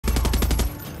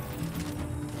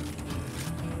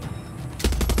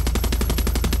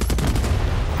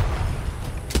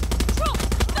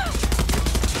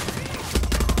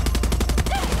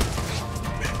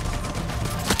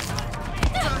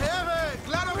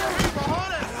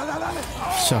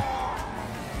Acha.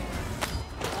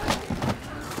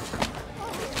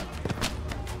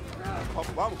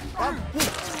 Vamos, vamos.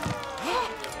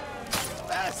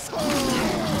 Eso.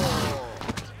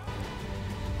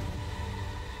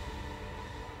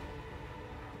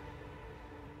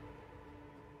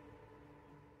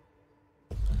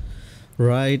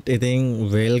 Right, I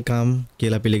think welcome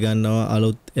කියලා පිළිගන්නවා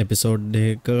අලුත් එපිසෝඩ්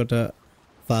එකකට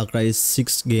Far Cry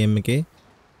 6 game එකේ.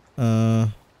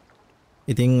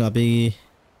 ඉතින් අපි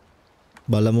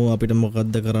බලමු අපිට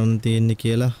මොකද්ද කරන්න තියෙන්නේ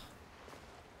කියලා.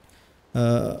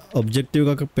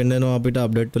 ඔබ්ජෙක්ටිව් එකක් පෙන්නනවා අපිට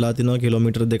අප්ඩේට් වෙලා තිනවා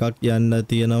කිලෝමීටර් 2ක් යන්න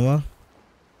තියෙනවා.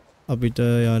 අපිට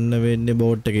යන්න වෙන්නේ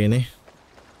බෝට් එකේනේ.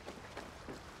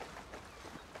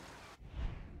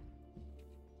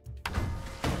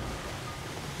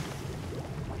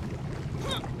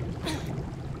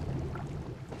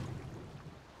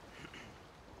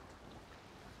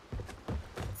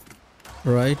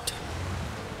 Right.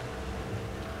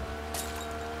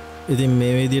 ඉතින්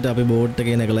මේ විදිහට අපි බෝට්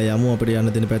එකේ නැගලා යමු අපිට යන්න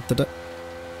දෙන පැත්තට.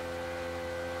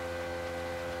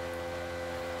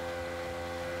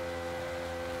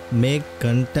 Make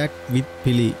contact with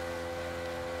Pili.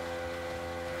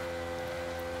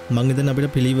 මං හිතන්නේ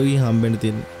අපිට පිලි වගේ හම්බෙන්න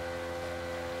තියෙන්නේ.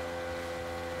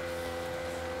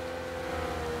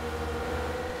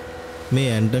 මේ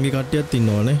ඇන්ටන්ගේ කට්ටියත්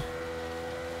ඉන්නවනේ.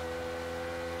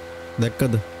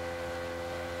 දැක්කද?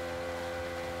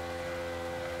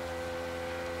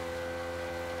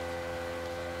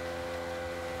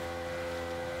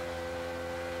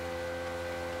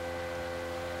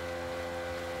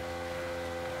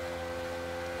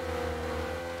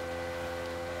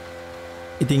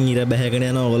 ඉතින් ඉර බැහැගෙන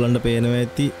යන ඕගොල්ලන්ට පේනවා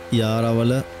ඇති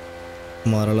යාරවල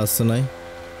මාර ලස්සනයි.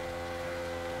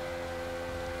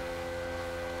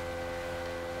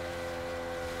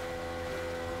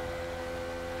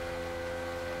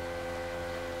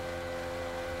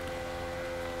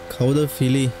 කවුද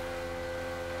ෆිලි?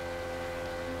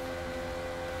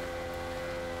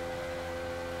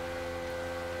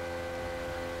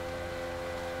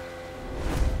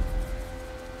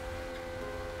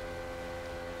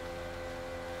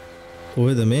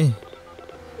 Who the me?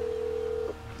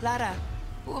 Lara,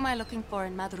 who am I looking for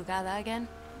in Madrugada again?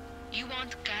 You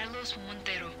want Carlos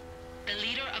Montero, the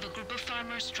leader of a group of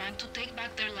farmers trying to take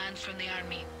back their land from the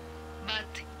army.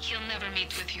 But he'll never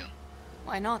meet with you.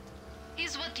 Why not?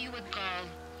 He's what you would call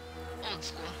old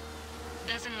school.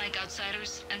 Doesn't like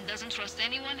outsiders and doesn't trust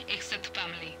anyone except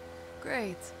family.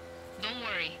 Great. Don't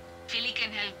worry, Philly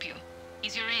can help you.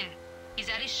 He's your in.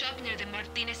 He's at his shop near the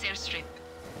Martinez airstrip.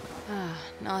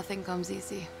 Nothing comes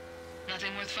easy.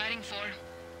 Nothing worth fighting for.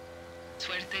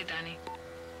 Suerte, Dani.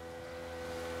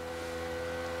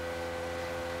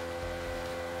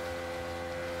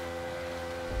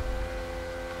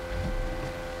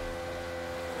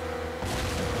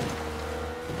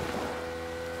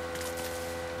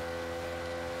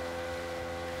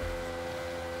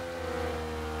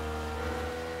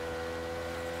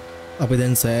 අපි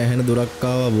දැන් සෑහෙන දුරක්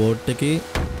ආවා boat එකේ.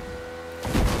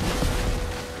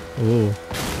 Oh.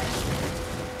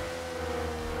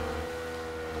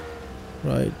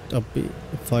 Right, අපි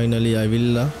finally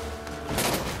ආවිල්ලා.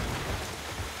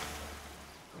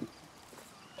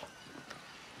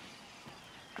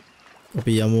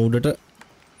 අපි යමු උඩට.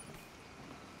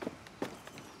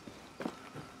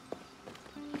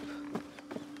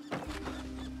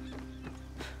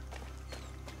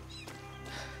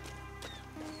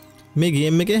 මේ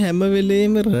ගේම් එකේ හැම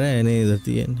වෙලේම රෑ නේද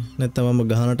තියෙන්නේ? නැත්නම් මම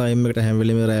ගහන ටයිම් එකට හැම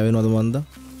වෙලේම රෑ වෙනවද මන්ද?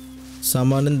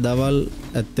 සාමාන්‍යයෙන් දවල්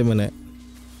ඇත්තෙම නෑ.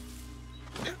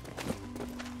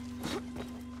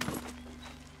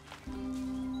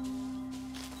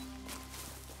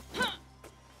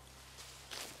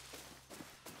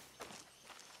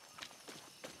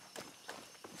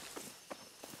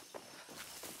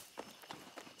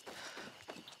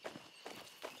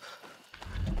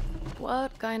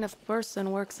 What kind of person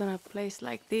works in a place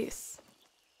like this?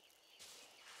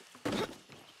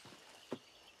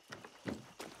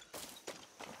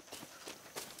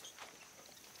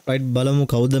 Right, බලමු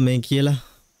කවුද මේ කියලා.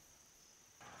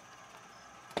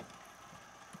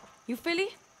 You Philly?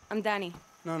 I'm Dani.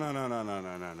 No.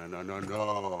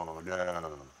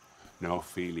 No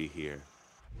Philly here.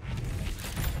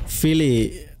 Philly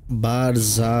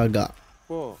Barzaga.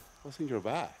 Whoa, what's in your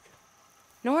bag?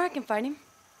 Know where I can find him?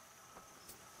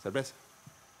 Cerveza.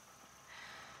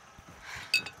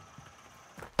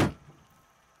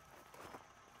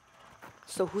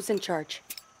 So who's in charge?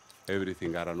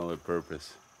 Everything got another purpose.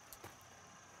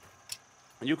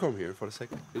 And you come here for a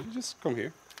second. You just come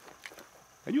here.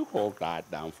 And you hold that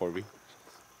down for me.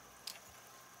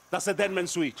 That's a dead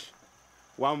man switch.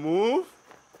 One move.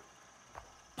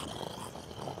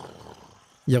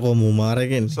 යකෝ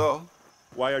මුමාරගෙන්. So,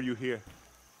 why are you here?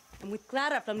 I'm with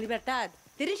Clara from Libertad.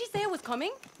 Didn't she say I was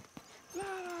coming?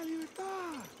 Clara,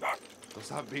 libertad. Those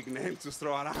are big names to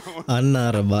throw around. අන්න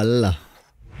අර බල්ලා.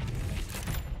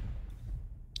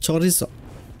 චොරිසෝ.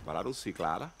 But I don't see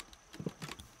Clara.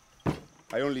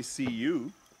 I only see you.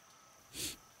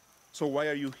 So why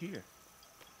are you here?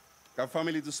 Got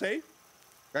family to save?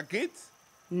 Got kids?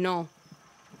 No.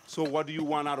 So what do you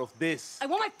want out of this? I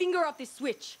want my finger off this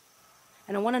switch.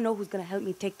 And I want to know who's going to help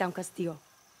me take down Castillo.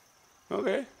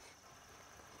 Okay.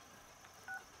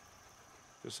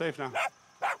 You're safe now.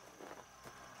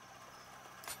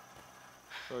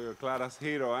 So you're Clara's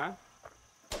hero, huh?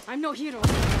 I'm no hero.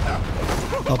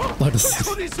 අප්පට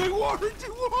It worked!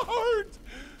 It worked!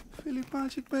 Philip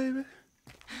Magic, baby.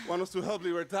 Want us to help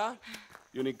Libertad?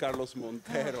 You need Carlos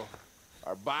Montero,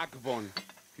 our backbone.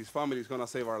 His family is gonna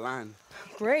save our land.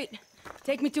 Great.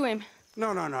 Take me to him. No.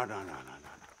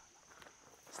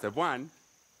 Step 1,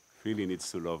 Philly needs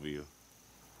to love you.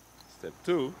 Step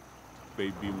 2,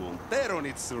 baby Montero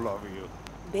needs to love you.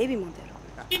 Baby Montero.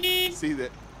 See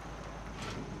that?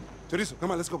 Chorizo,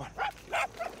 come on, let's go back.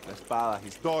 La Espada,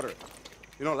 his daughter.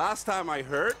 You know, last time I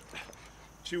heard,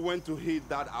 she went to hit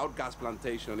that outcast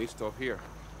plantation east of here.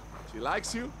 She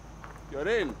likes you, you're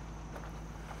in.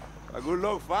 A good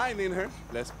luck finding her.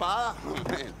 La Espada, oh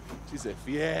man, she's a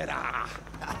fiera.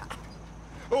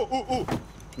 Oh.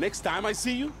 Next time I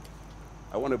see you,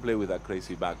 I want to play with that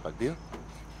crazy backpack, deal?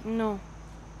 No.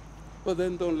 But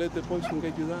then don't let the poison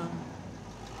get you down.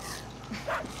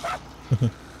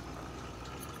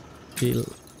 kill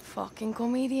Fucking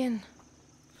comedian.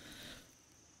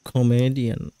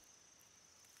 comedian.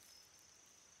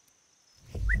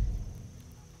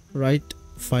 Right,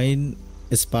 find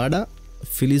Espada.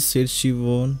 Phyllis said she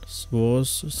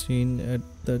was seen at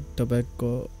the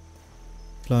tobacco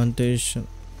plantation.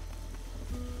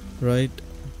 Right.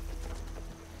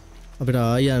 අපිට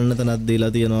ආය යන්න තැනක් දීලා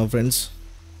තියෙනවා friends.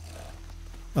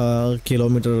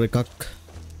 Kilometre එකක්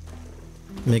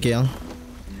මේක යන්.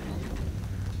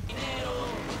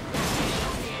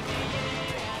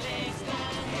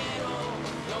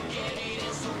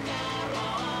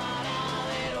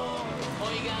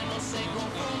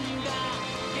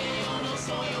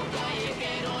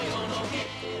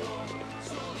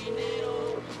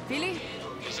 Billy?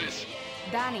 Who's this?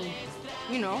 Dani.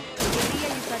 You know, the guerrilla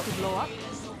you tried to blow up.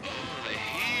 The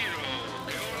hero.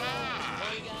 Que hola.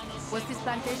 What's this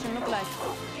plantation look like?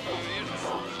 You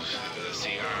know,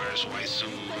 cigars, white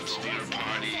suits, dinner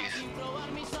parties.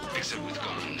 Except with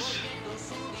guns.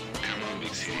 Come on,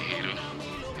 big city hero.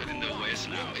 You're in the West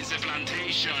now. It's a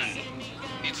plantation.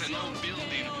 It's an old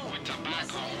building with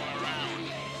tobacco all around.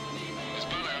 It's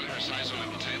probably got her size on the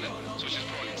container, so she's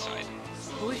probably inside.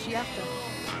 Who is she after?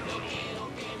 I don't know.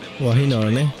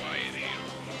 වහිනවනේ. Quiet here.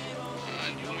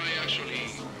 And you might actually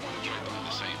want to try to do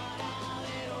the same.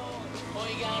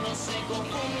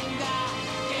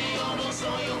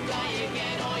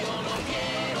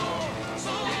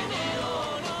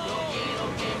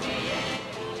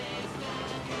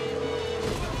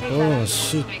 Oh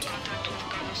shit.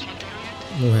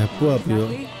 මු හැප්පුවා අපිව.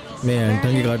 මේ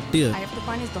ඇන්ටන්ගේ කට්ටිය I have to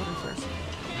find his daughter first.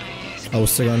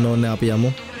 අවශ්‍ය ගන්න ඕනේ අපි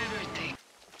යමු.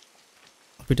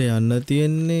 අපිට යන්න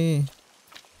තියෙන්නේ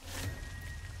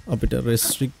අපිට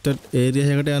restricted area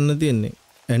එකකට යන්න තියෙන්නේ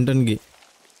ඇන්ටන්ගේ.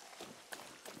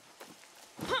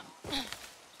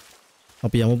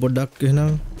 අපි යමු පොඩ්ඩක්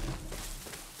එහෙනම්.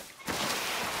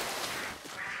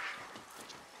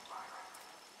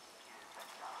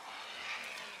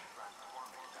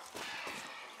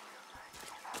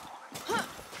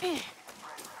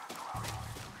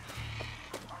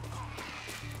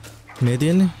 මේ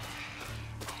තියෙන්නේ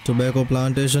tobacco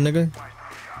plantation එක.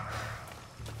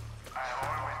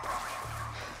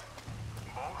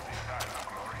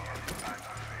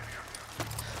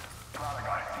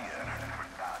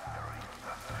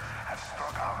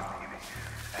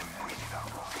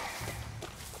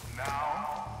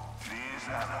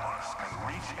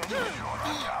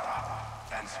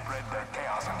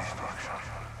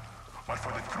 But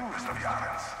for the truest of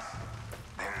Yarrans,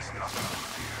 there is nothing to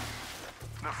fear.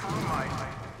 The full might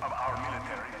of our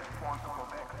military want to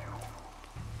protect you,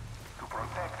 to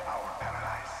protect our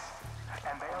paradise.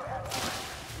 And they are active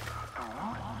to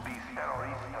root these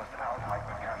terrorists out like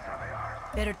the cancer they are.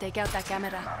 Better take out that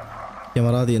camera.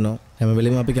 Camera තියෙනවා. හැම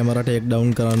වෙලෙම අපි camera take down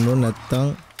කරන්න ඕන නැත්තම්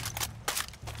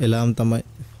alarm තමයි.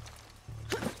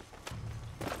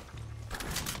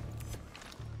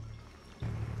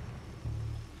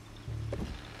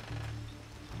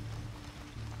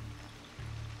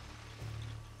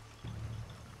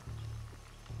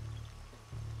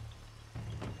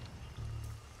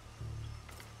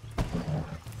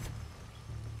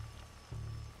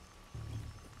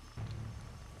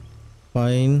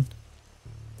 fine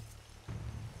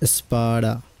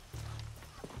espada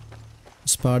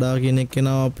කියන එක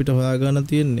නාව අපිට හොයාගන්න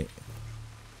තියෙන්නේ.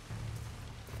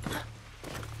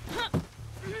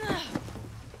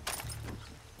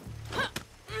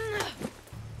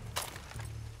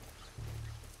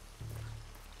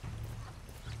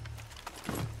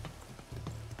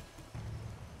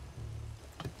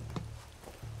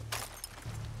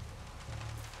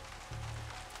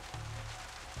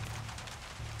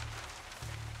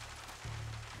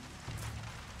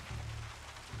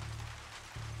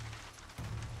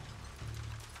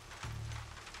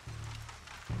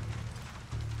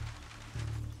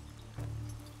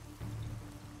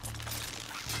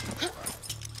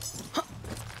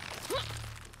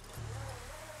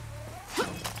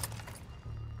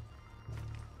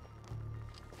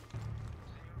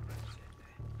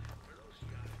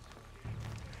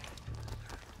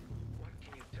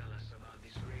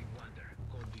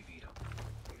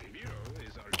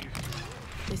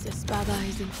 This espada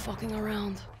isn't fucking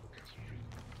around.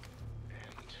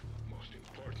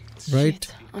 right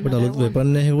Shit, but another අලුත් one. weapon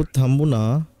එකකුත්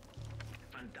හම්බුණා.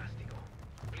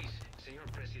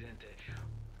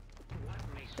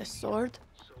 The sword?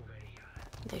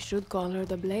 They should call her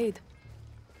the blade.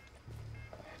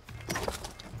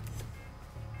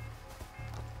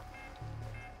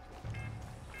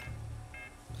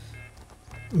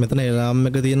 මෙතන එලාම්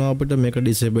එක තියෙනවා අපිට මේක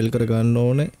disable කරගන්න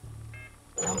ඕනේ.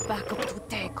 Now back up to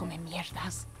te, come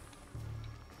mierdas.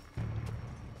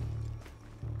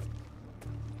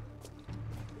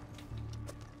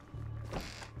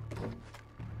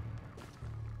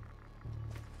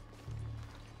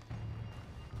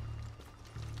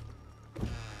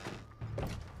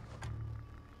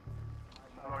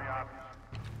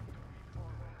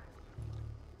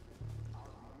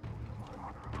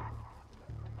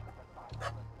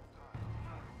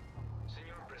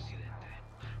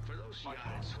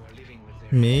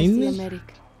 main The medic.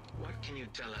 What can you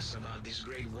tell us about this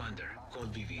great wonder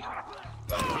called Viviro?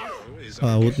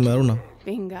 ආවුත් මරුණා.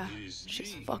 Binga.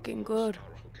 She's fucking good.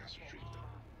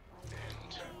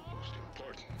 Most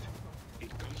important,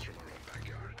 it comes from our own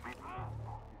backyard.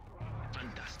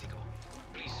 Fantastico.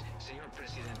 Please, Señor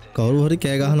Presidente. කවුරු හරි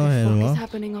කෑ ගහනවා What හැනවා. is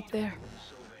happening up there?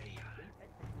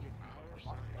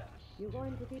 You're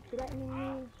going to keep threatening me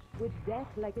with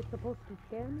death like it's supposed to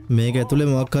scare me? මේක ඇතුලේ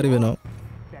මොකක් හරි වෙනවා.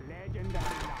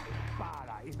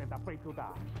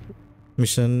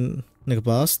 Mission එක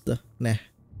පාස්ද නෑ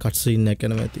කට් සීන් එකක්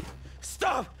යනවා ඇති.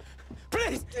 Stop!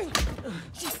 Please!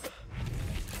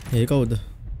 ඒ කවුද?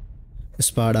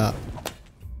 ස්පාඩා.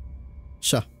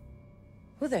 ෂා.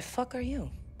 Who the fuck are you?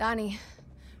 Dani,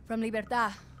 from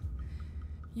Libertad.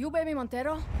 You baby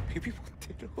Montero? Baby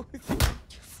Montero.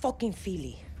 Fucking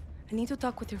Philly. I need to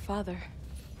talk with your father.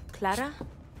 Clara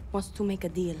wants to make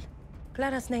a deal.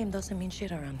 Clara's name doesn't mean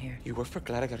shit around here. You work for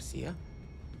Clara Garcia?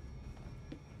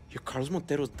 You're Carlos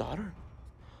Montero's daughter?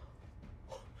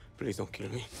 Please don't kill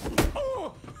me.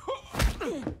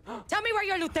 Tell me where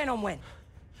your lieutenant went.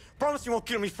 Promise you won't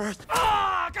kill me first.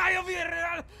 Ah! Cayo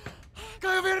Villarreal!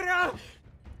 Cayo Villarreal!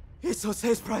 It's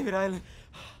Jose's private island.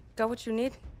 Got what you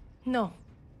need? No,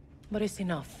 but it's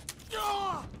enough.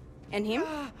 And him?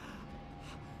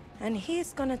 And he's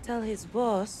gonna tell his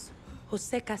boss,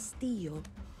 Jose Castillo,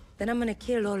 that I'm gonna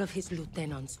kill all of his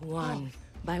lieutenants one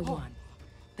by one.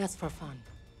 That's for fun.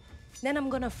 Then I'm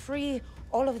gonna free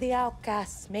all of the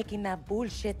outcasts making that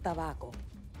bullshit tobacco.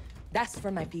 That's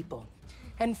for my people.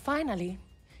 And finally,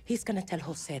 he's gonna tell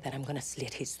Jose that I'm gonna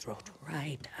slit his throat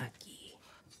right aquí.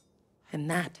 And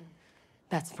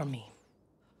that's for me.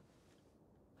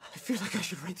 I feel like I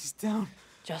should write this down.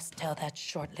 Just tell that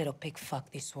short little pig fuck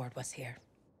this sword was here.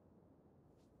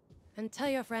 And tell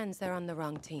your friends they're on the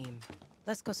wrong team.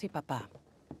 Let's go see Papa.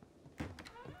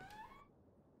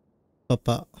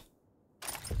 පපා.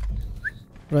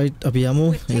 right අපි යමු.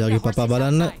 එයාගේ පපා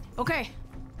බලන්න. Okay.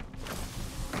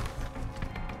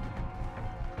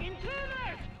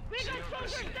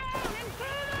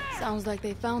 Sounds like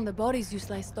they found the bodies you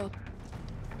sliced up.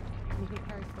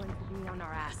 Military's going to be on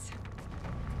our ass.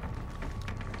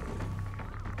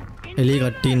 එළිය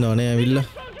කට්ටිය ඉන්නවනේ ඇවිල්ලා.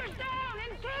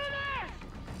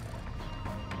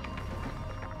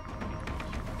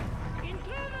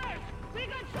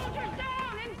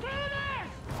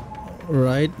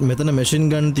 right මෙතන machine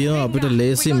gun තියෙනවා අපිට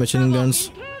ලේසි machine guns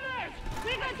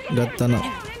ගත්තා නම්.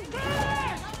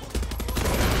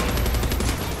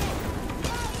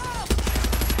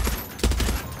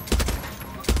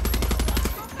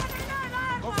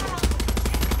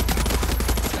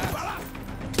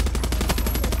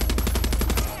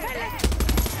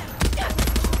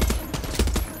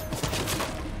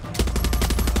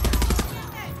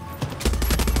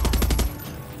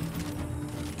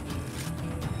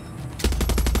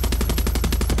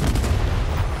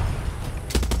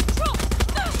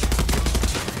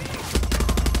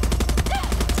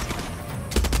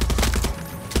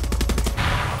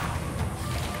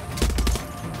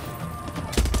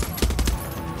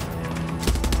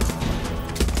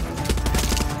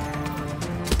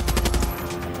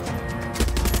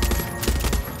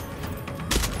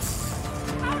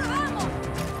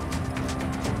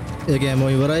 ඒක හැමෝ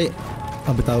ඉවරයි.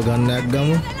 අපි තව ගන්නයක්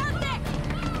ගමු.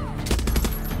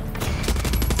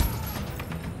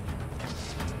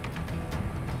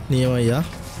 නියමයි යා.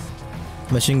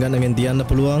 මැෂින් ගන් එකෙන් තියන්න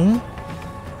පුළුවන්.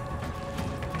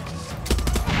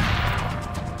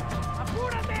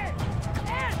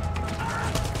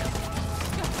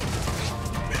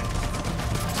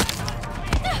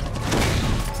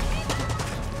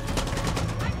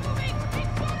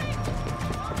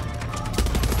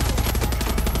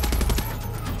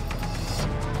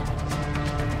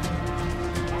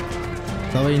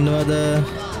 තව ඉන්නවද?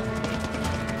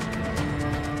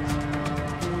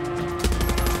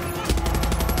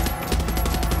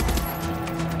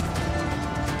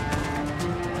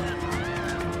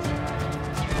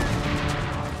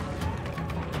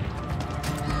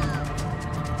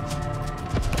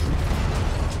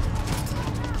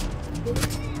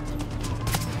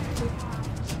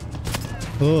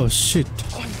 Oh shit.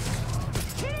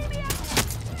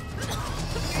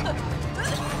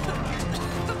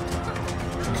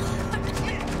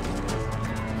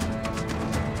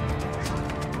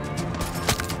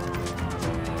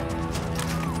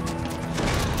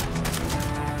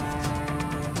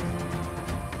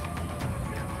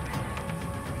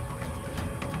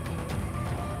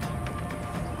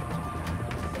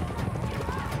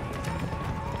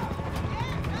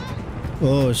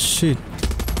 Oh shit.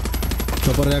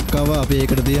 Chopperයක් ආවා අපි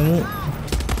ඒකට තියමු.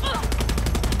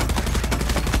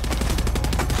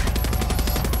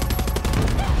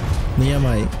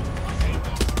 නියමයි.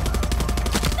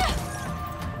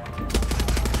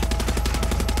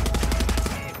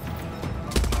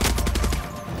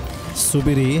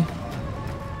 සුපිරි.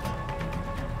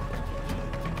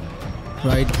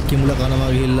 රයිට් කිමුල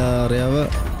කනවා ගිහිල්ලා රයව.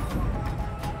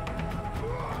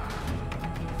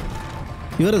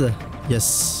 ඉවරද? Yes.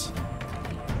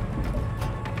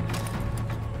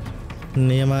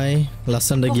 නියමයි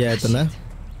ලස්සනට ගියා එතන.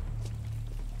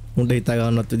 උන්ට හිතා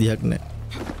ගන්නවත් විදිහක් නැහැ.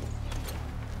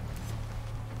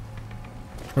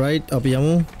 right අපි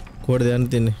යමු. කොහෙද යන්න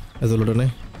තියන්නේ?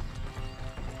 ඇතුළටනේ.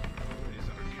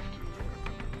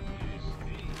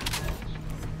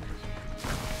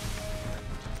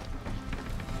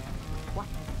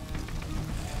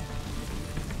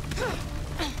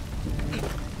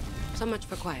 So much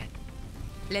for quiet.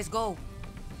 Let's go.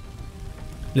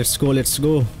 Let's go, let's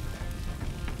go.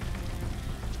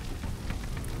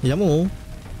 යමු.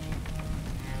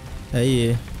 ඇයි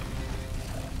ඒ?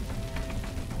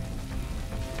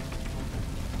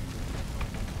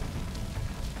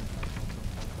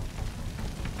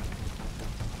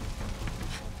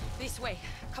 This way.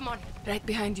 Come on. Right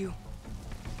behind you.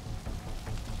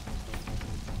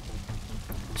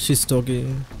 She's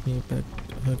talking me back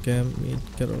her camp meet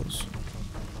carols.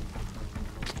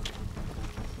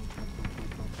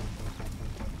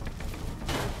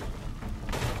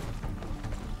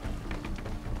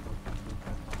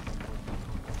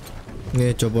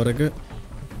 මේ චොපර් එක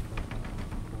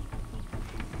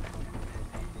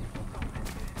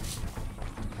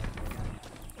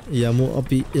යමු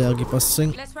අපි එයාගේ පස්සෙන්.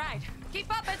 Let's ride. Keep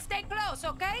up and stay close,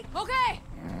 okay? Okay.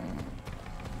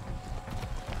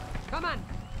 Come on.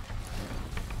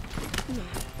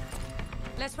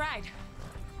 Let's ride.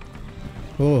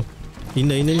 Oh,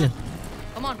 ඉන්න.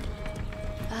 Come on.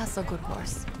 That's a good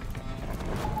horse.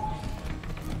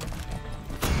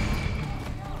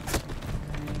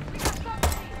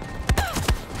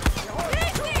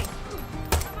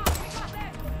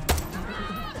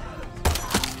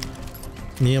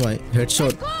 නියමයි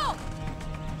headshot.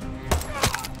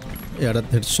 එයාට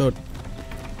headshot.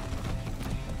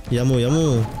 යමු.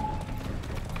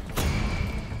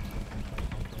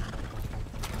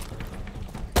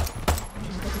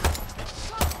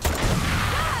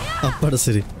 අප්පට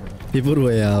සිරි පිපුරුව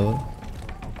යාව.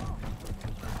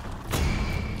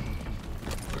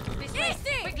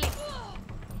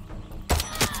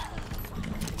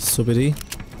 සුපිරි.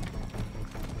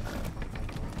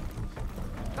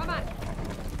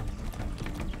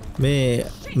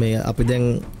 මේ අපි දැන්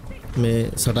මේ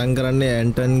සටන් කරන්නේ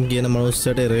ඇන්ටන් කියන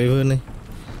මනුස්සයට එරෙහිවනේ.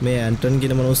 මේ ඇන්ටන්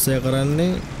කියන මනුස්සයා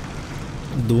කරන්නේ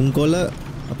දුම්කොළ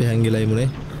අපි හැංගිලා ඉමුනේ.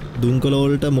 දුම්කොළ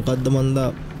වලට මොකද්ද මන්දා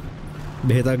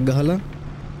බෙහෙතක් ගහලා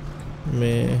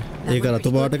මේ ඒක රතු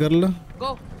පාට කරලා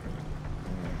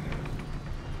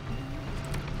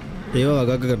ඒව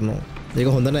වගක් කරනවා. ඒක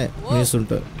හොඳ නැහැ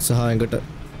මිනිස්සුන්ට සහ ඇඟට.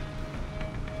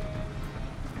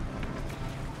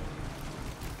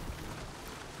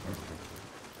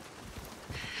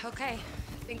 Okay,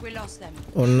 think we lost them.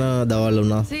 ඔන්න දවල්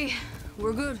වුණා. See,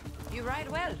 we're good. You ride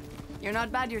well. You're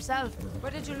not bad yourself.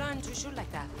 Where did you learn to shoot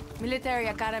like that? Military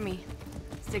academy.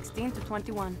 16 to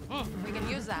 21. We can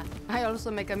use that. I also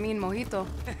make a mean mojito.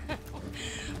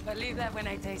 Believe that when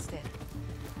I taste it.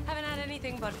 Haven't had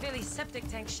anything but Philly septic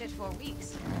tank shit for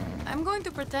weeks. I'm going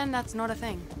to pretend that's not a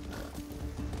thing.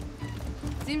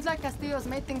 Seems like Castillo's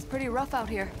made things pretty rough out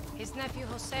here. His nephew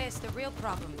Jose is the real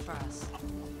problem for us.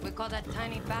 We call that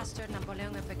tiny bastard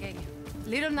Napoleon el Pequeño.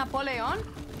 Little Napoleon?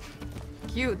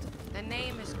 Cute. The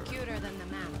name is cuter than the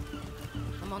man.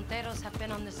 The Monteros have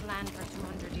been on this land for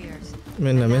 200 years.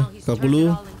 And now he's turned it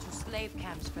all into slave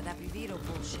camps for that Viviro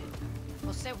bullshit.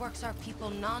 Jose works our people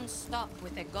non-stop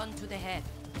with a gun to the head.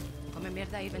 Come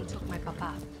mierda even took my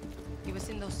papa. He was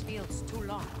in those fields too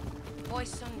long.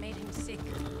 Poison made him sick.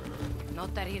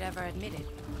 Not that he'd ever admit it.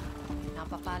 Now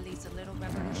papa leads a little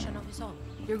revolution of his own.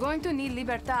 You're going to need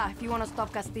libertad if you want to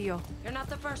stop Castillo. You're not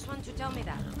the first one to tell me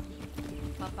that.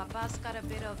 But papa's got a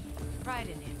bit of pride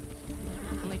in him.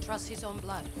 Only trusts his own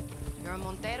blood. You're a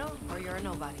Montero or you're a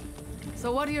nobody.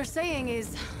 So what you're saying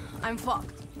is, I'm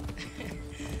fucked.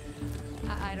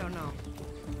 I don't know.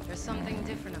 There's something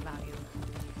different about you.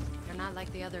 You're not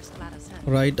like the others Clara sent.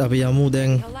 Right, අපි යමු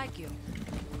දැන් He'll like you.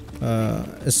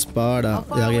 ස්පාඩා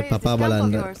එයාගේ පපා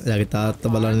බලන්න එයාගේ තාත්තා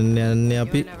බලන්න යන්නේ You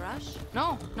අපි in a rush?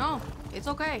 No, it's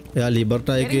okay. එයා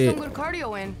ලිබර්ටා Getting එකේ some good cardio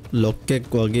in. Lock එක්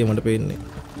වගේ මට පේන්නේ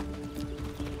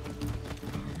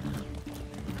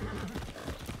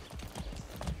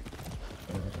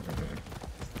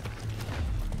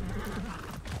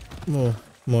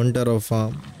Montero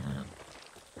farm.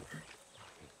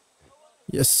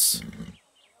 Yes.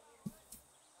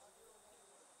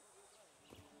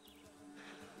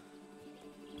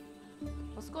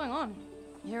 What's going on?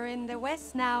 You're in the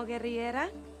West now, guerrillera.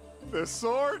 The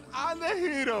sword and the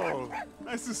hero.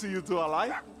 Nice to see you two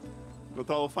alive. No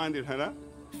trouble finding her, huh?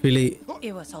 Philly.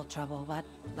 It was all trouble, but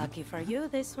lucky for you,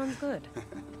 this one's good.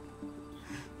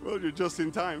 Well, you're just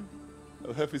in time.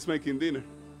 El Jefe's making dinner.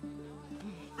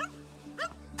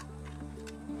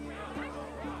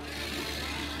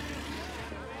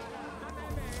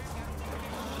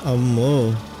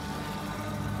 Ammo.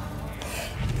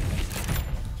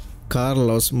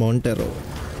 Carlos Montero.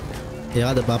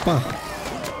 Yeah, the papa.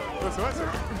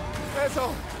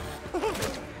 Eso.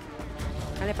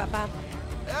 Dale, papá.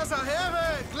 Esa jefe.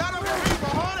 Claro que sí,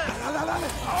 cojones. Dale.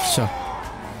 Sure.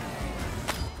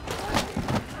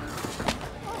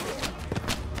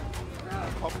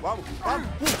 Vamos.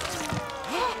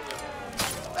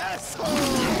 Eso.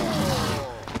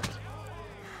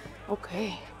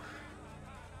 Okay.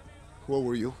 What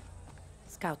were you?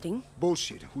 Scouting.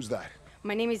 Bullshit. Who's that?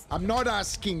 My name is... I'm not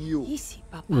asking you. Easy,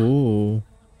 papa. Ooh.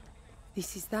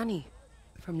 This is Dani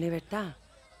from Libertad.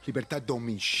 Libertad don't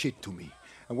mean shit to me.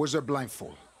 And where's their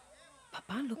blindfold?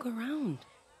 Papa, look around.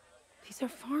 These are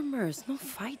farmers, not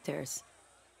fighters.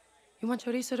 You want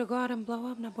Chorizo to go out and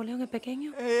blow up Napoleon el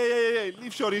Pequeño? Hey.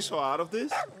 Leave Chorizo out of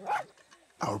this.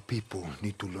 Our people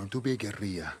need to learn to be a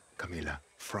guerrilla, Camila.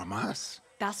 From us.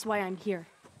 That's why I'm here.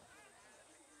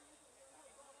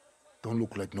 Don't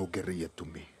look like no guerrilla to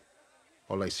me.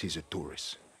 All I see is a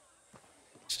tourist.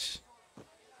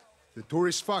 The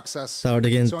tourist fucks us.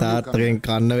 තවටකින් It's on you, තාත්තගෙන් Camila.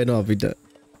 කන්න වෙනවා අපිට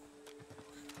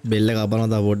බෙල්ල කපනවා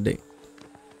තව පොඩ්ඩේ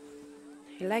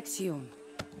He likes you.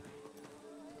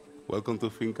 Welcome to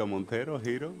Finca Montero,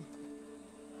 hero.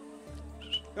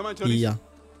 Come on, Chorizo. Yeah.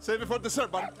 Save it for dessert,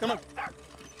 buddy. Come on.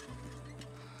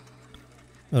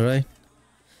 Alright.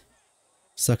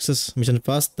 Success. Mission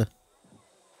passed.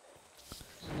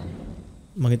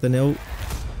 මං හිතන්නේ ඔව්.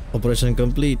 Operation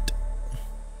complete.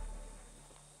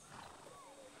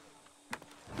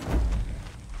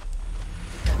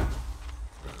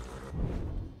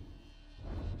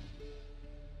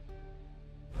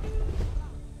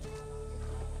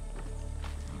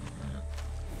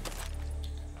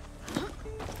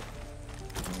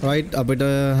 Right, අපිට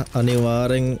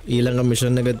අනිවාර්යෙන් ඊළඟ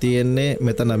මිෂන් එක තියෙන්නේ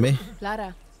මෙතන මේ. Clara,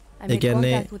 I ඒ made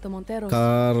කියන්නේ contact with the Monteros.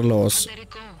 කාර්ලෝස්.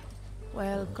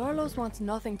 Well, Carlos wants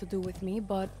nothing to do with me,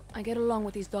 but I get along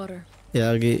with his daughter.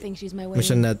 එයාගේ I think she's my way.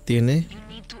 Mission එකක් තියෙන්නේ.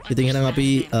 ඉතින් එහෙනම් අපි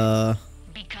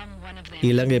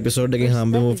ඊළඟ එපිසෝඩ් එකෙන්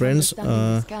හම්බෙමු friends.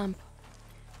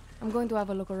 I'm going to have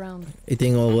a look around.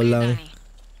 ඉතින් ඕගොල්ලන්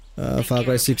Far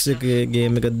Cry 6 එකේ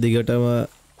ගේම් එක දිගටම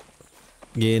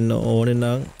ගේන්න ඕනේ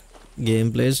නම් ගේම්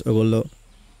ප්ලේස් ඔයගොල්ලෝ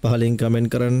පහලින්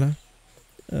කමෙන්ට් කරන්න.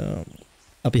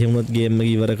 අපි හැමෝත් ගේම් එක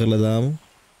ඉවර කරලා දාමු.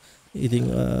 ඉතින්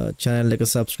channel එක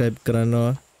subscribe කරනවා,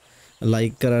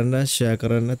 like කරන්න, share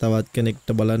කරන්න, තවත් කෙනෙක්ට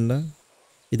බලන්න.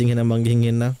 ඉතින් එහෙනම් මං ගිහින්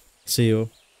එන්න. See you.